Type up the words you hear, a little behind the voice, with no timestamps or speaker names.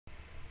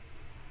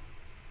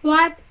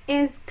What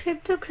is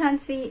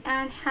cryptocurrency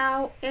and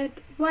how it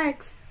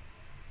works?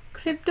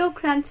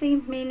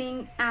 Cryptocurrency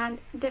meaning and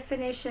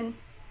definition.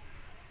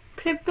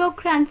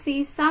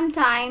 Cryptocurrency,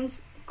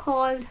 sometimes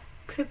called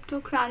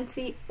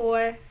cryptocurrency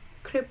or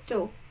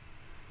crypto,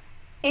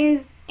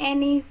 is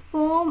any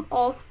form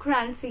of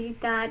currency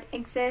that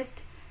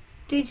exists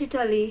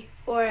digitally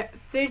or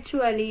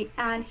virtually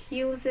and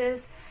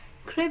uses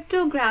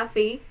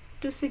cryptography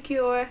to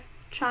secure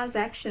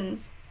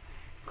transactions.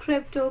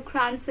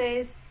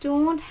 Cryptocurrencies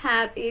don't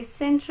have a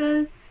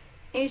central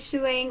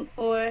issuing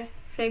or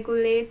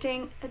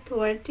regulating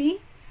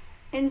authority,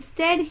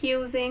 instead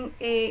using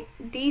a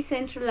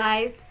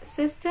decentralized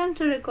system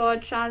to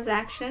record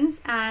transactions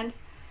and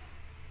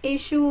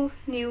issue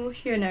new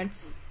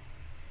units.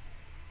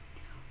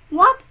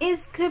 What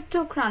is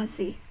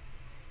cryptocurrency?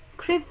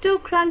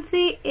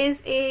 Cryptocurrency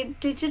is a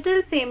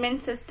digital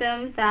payment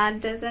system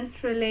that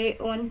doesn't rely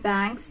on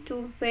banks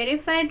to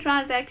verify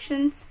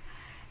transactions.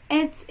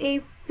 It's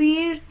a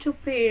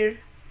peer-to-peer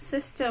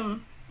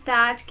system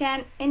that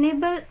can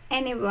enable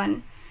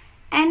anyone,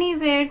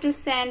 anywhere to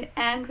send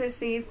and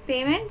receive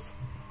payments.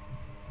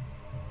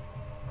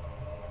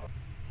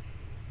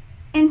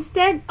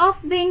 Instead of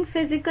being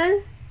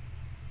physical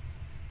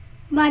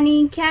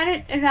money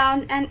carried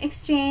around and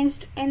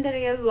exchanged in the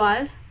real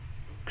world,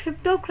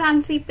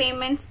 cryptocurrency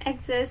payments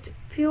exist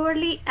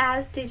purely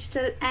as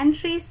digital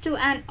entries to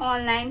an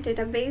online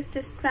database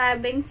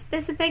describing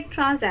specific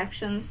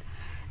transactions.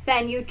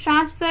 When you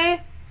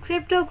transfer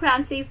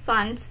cryptocurrency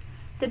funds,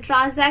 the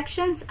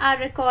transactions are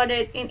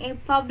recorded in a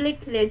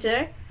public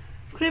ledger.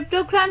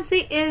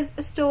 Cryptocurrency is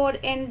stored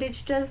in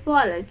digital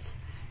wallets.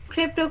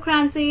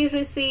 Cryptocurrency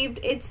received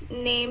its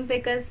name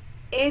because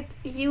it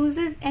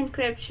uses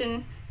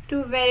encryption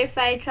to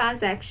verify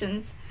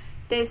transactions.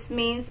 This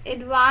means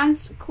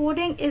advanced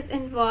coding is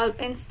involved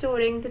in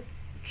storing the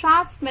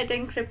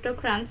transmitting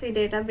cryptocurrency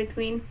data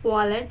between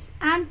wallets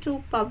and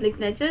two public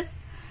ledgers.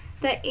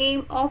 The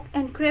aim of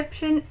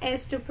encryption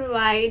is to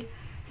provide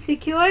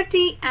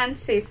security and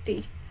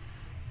safety.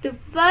 The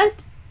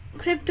first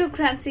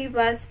cryptocurrency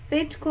was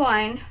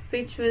Bitcoin,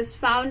 which was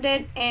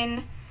founded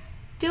in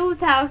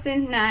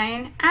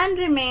 2009 and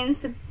remains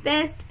the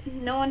best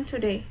known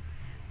today.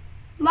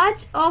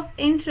 Much of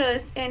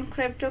interest in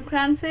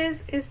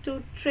cryptocurrencies is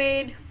to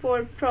trade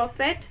for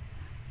profit,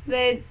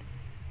 with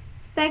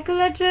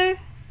speculators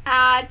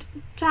at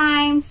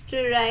times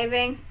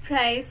driving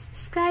price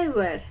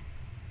skyward.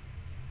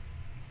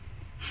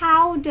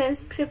 How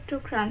does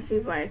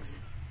cryptocurrency works?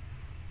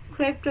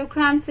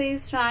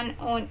 Cryptocurrencies run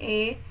on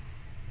a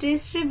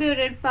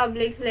distributed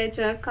public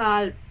ledger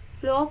called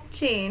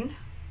blockchain.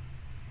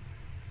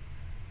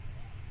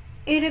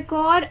 A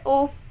record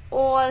of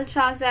all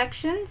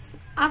transactions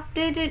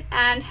updated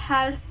and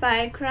held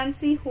by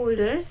currency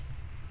holders.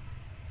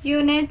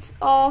 Units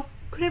of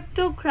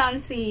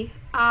cryptocurrency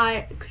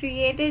are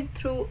created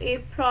through a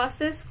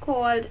process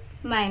called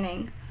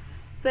mining,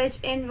 which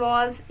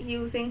involves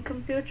using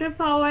computer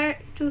power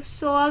to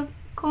solve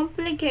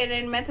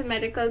complicated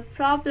mathematical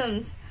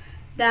problems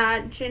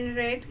that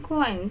generate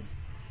coins.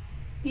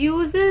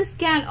 Users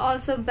can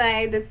also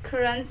buy the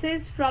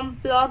currencies from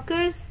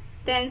blockers,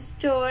 then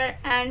store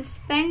and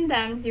spend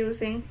them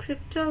using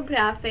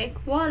cryptographic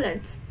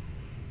wallets.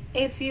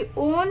 If you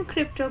own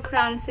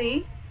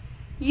cryptocurrency,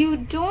 you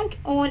don't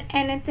own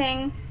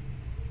anything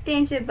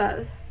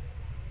tangible.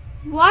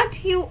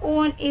 What you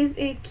own is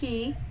a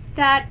key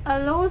that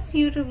allows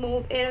you to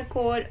move a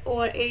record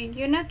or a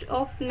unit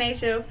of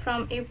measure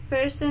from a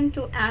person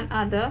to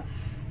another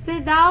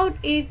without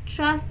a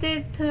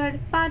trusted third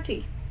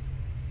party.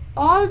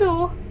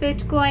 Although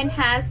Bitcoin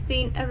has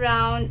been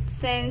around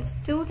since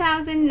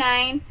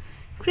 2009,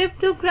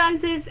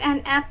 cryptocurrencies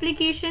and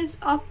applications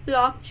of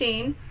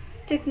blockchain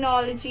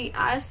technology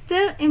are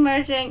still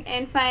emerging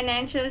in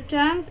financial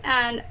terms,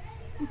 and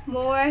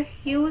more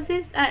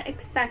uses are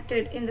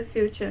expected in the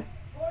future.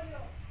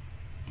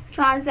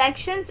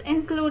 Transactions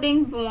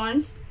including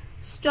bonds,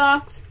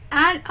 stocks,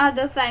 and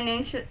other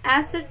financial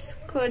assets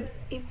could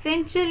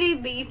eventually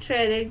be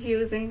traded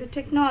using the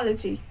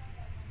technology.